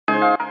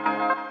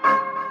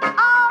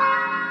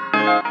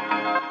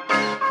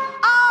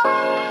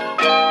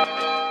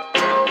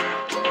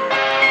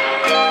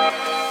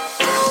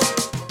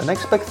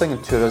next big thing in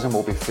tourism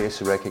will be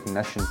face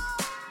recognition.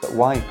 But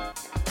why?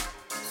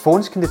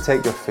 Phones can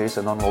detect your face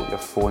and unlock your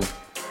phone.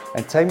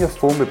 In time, your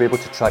phone will be able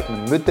to track the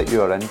mood that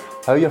you are in,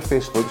 how your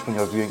face looks when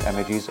you're viewing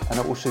images, and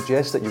it will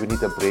suggest that you would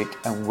need a break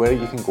and where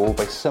you can go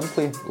by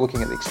simply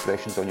looking at the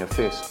expressions on your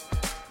face.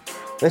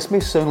 This may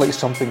sound like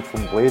something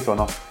from Blade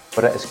Runner,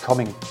 but it is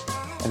coming.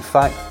 In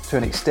fact, to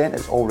an extent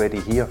it's already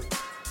here.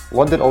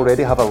 London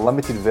already have a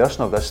limited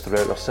version of this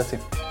throughout their city.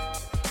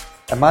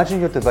 Imagine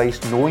your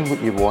device knowing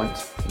what you want,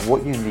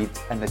 what you need,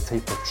 and the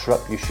type of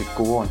trip you should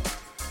go on.